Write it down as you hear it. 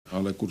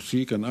على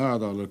كرسي كان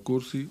قاعد على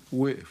الكرسي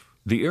وقف.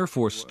 The Air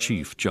Force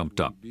chief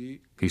jumped up.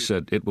 He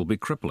said it will be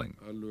crippling.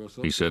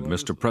 He said,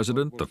 Mr.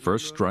 President, the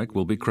first strike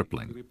will be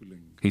crippling.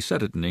 He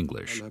said it in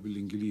English.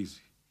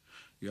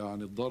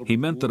 He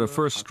meant that a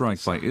first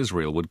strike by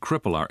Israel would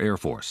cripple our Air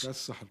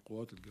Force.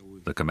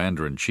 The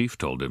commander-in-chief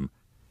told him,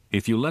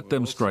 if you let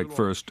them strike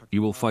first,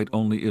 you will fight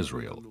only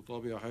Israel.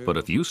 But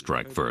if you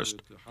strike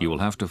first, you will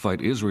have to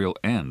fight Israel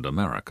and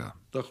America.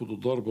 تاخد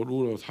الضربة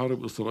الأولى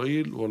وتحارب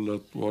إسرائيل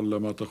ولا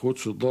ما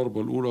تاخدش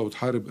الضربة الأولى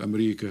وتحارب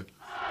أمريكا.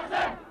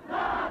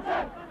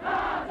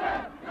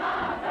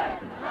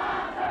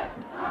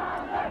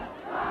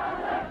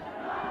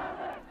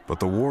 But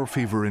the war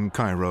fever in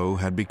Cairo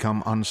had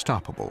become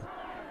unstoppable.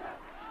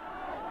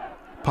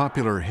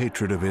 Popular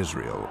hatred of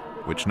Israel,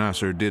 which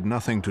Nasser did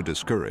nothing to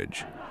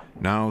discourage,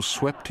 now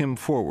swept him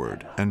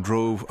forward and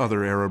drove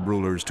other Arab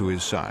rulers to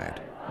his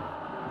side.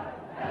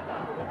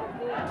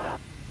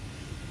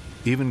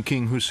 Even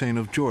King Hussein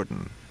of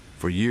Jordan,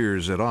 for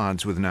years at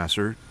odds with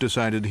Nasser,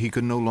 decided he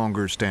could no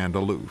longer stand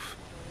aloof.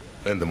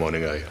 In the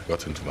morning, I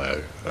got into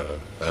my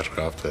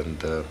aircraft and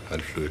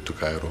flew to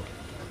Cairo.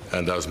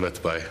 And I was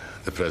met by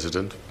the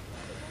president.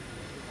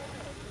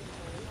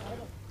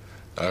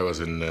 I was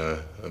in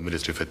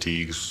military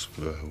fatigues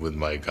with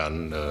my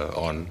gun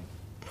on.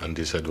 And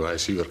he said, well, I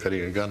see you're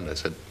carrying a gun. I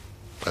said,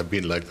 I've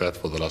been like that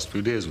for the last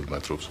few days with my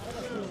troops.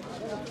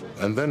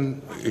 And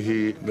then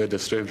he made a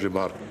strange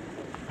remark.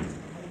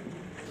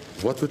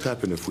 What would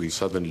happen if we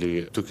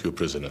suddenly took you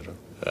prisoner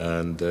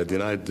and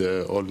denied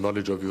all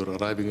knowledge of your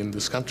arriving in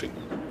this country?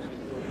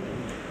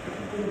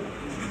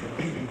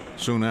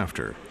 Soon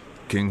after,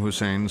 King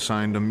Hussein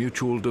signed a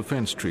mutual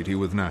defense treaty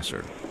with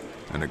Nasser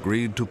and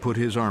agreed to put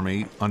his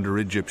army under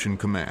Egyptian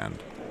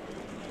command.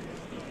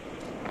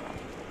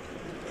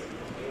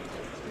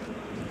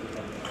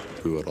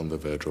 We were on the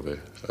verge of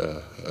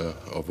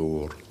a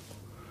war.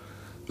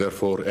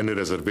 Therefore, any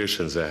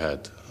reservations I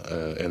had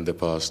in the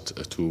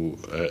past to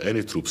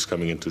any troops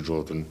coming into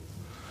Jordan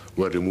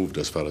were removed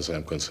as far as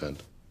I'm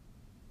concerned.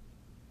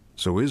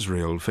 So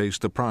Israel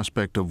faced the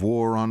prospect of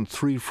war on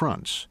three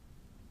fronts: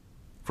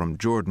 from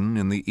Jordan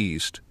in the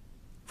east,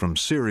 from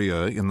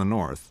Syria in the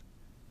north,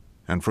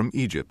 and from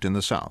Egypt in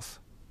the south.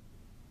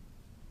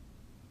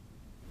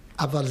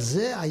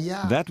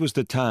 That was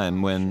the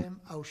time when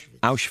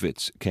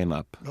Auschwitz came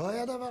up.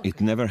 It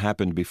never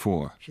happened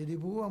before.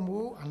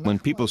 When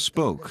people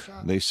spoke,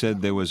 they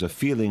said there was a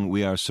feeling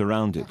we are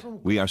surrounded.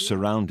 We are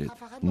surrounded.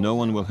 No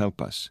one will help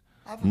us.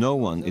 No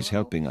one is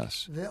helping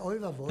us.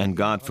 And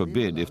God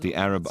forbid, if the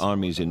Arab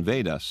armies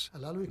invade us,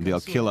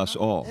 they'll kill us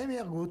all.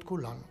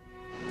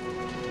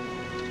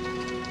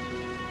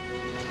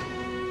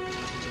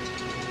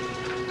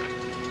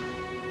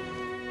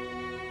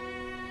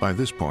 By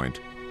this point,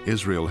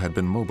 Israel had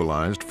been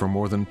mobilized for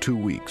more than 2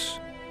 weeks.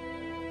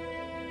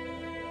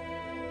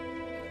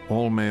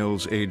 All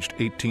males aged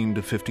 18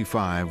 to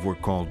 55 were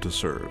called to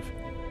serve.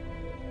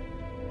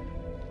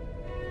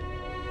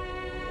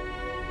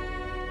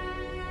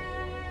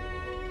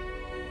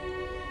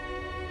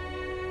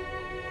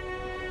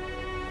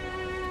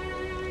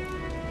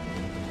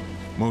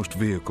 Most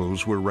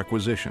vehicles were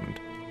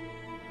requisitioned.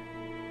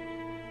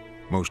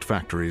 Most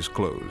factories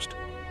closed.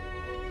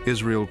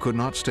 Israel could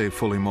not stay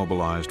fully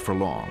mobilized for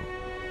long.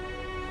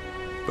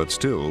 But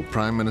still,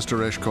 Prime Minister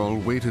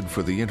Eshkol waited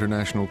for the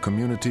international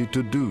community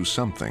to do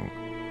something.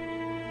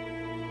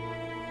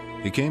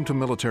 He came to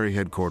military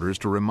headquarters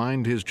to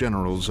remind his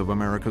generals of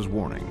America's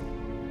warning.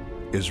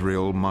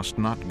 Israel must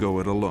not go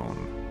it alone.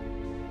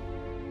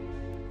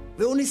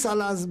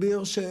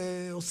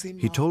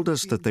 He told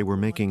us that they were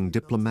making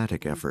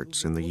diplomatic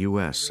efforts in the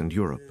U.S. and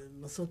Europe.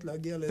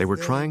 They were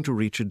trying to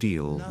reach a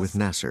deal with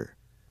Nasser.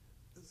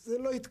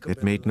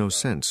 It made no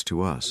sense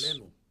to us.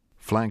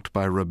 Flanked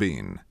by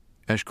Rabin,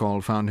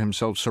 Eshkol found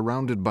himself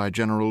surrounded by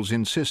generals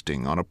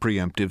insisting on a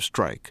preemptive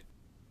strike.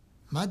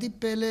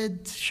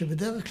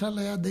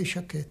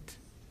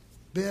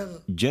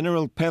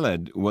 General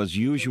Peled was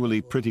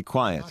usually pretty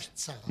quiet.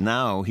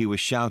 Now he was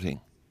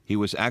shouting. He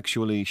was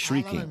actually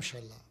shrieking.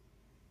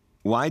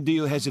 Why do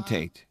you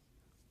hesitate?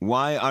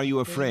 Why are you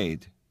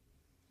afraid?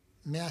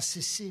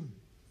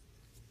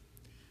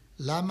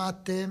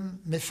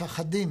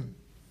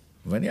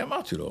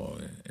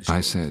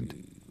 I said,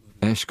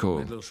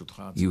 Eshkol,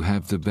 you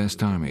have the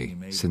best army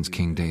since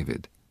King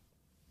David.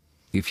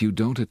 If you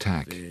don't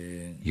attack,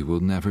 you will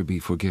never be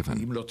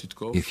forgiven.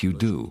 If you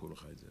do,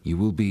 you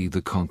will be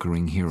the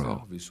conquering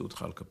hero.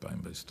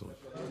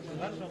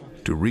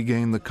 To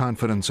regain the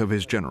confidence of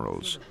his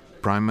generals,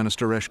 Prime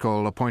Minister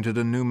Eshkol appointed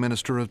a new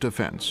Minister of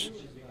Defense,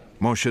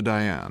 Moshe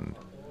Dayan,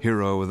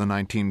 hero of the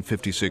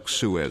 1956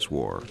 Suez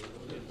War.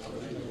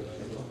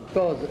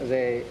 Because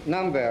the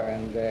number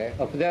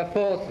of their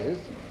forces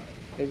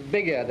is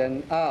bigger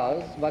than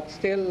ours, but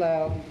still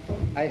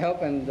I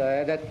hope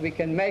that we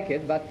can make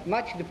it, but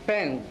much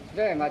depends,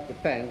 very much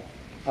depends,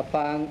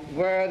 upon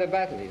where the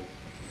battle is.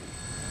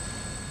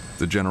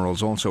 The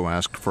generals also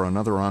asked for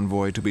another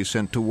envoy to be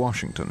sent to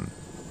Washington.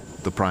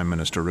 The Prime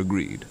Minister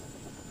agreed.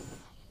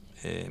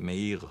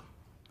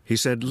 He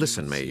said,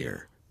 listen,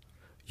 Meir,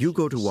 You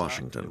go to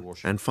Washington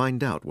and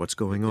find out what's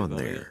going on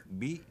there.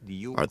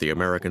 Are the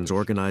Americans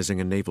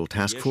organizing a naval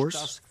task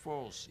force?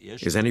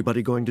 Is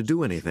anybody going to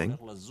do anything?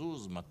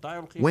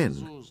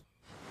 When?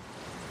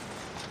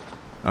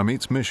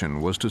 Amit's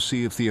mission was to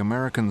see if the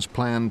Americans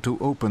planned to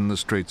open the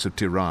Straits of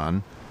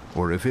Tiran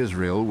or if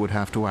Israel would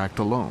have to act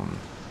alone.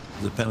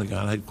 The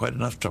Pentagon had quite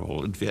enough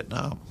trouble in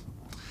Vietnam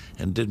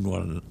and didn't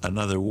want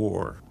another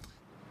war.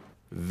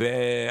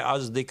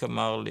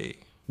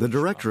 The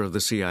director of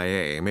the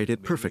CIA made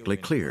it perfectly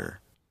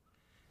clear.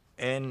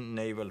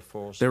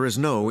 There is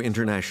no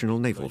international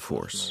naval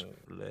force.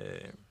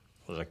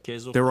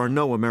 There are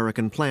no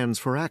American plans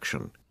for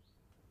action.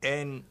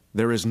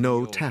 There is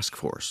no task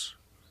force.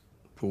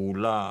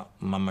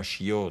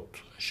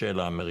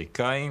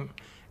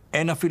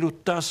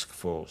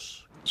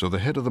 So the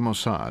head of the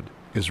Mossad,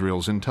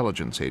 Israel's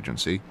intelligence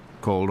agency,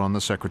 called on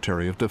the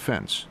Secretary of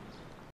Defense.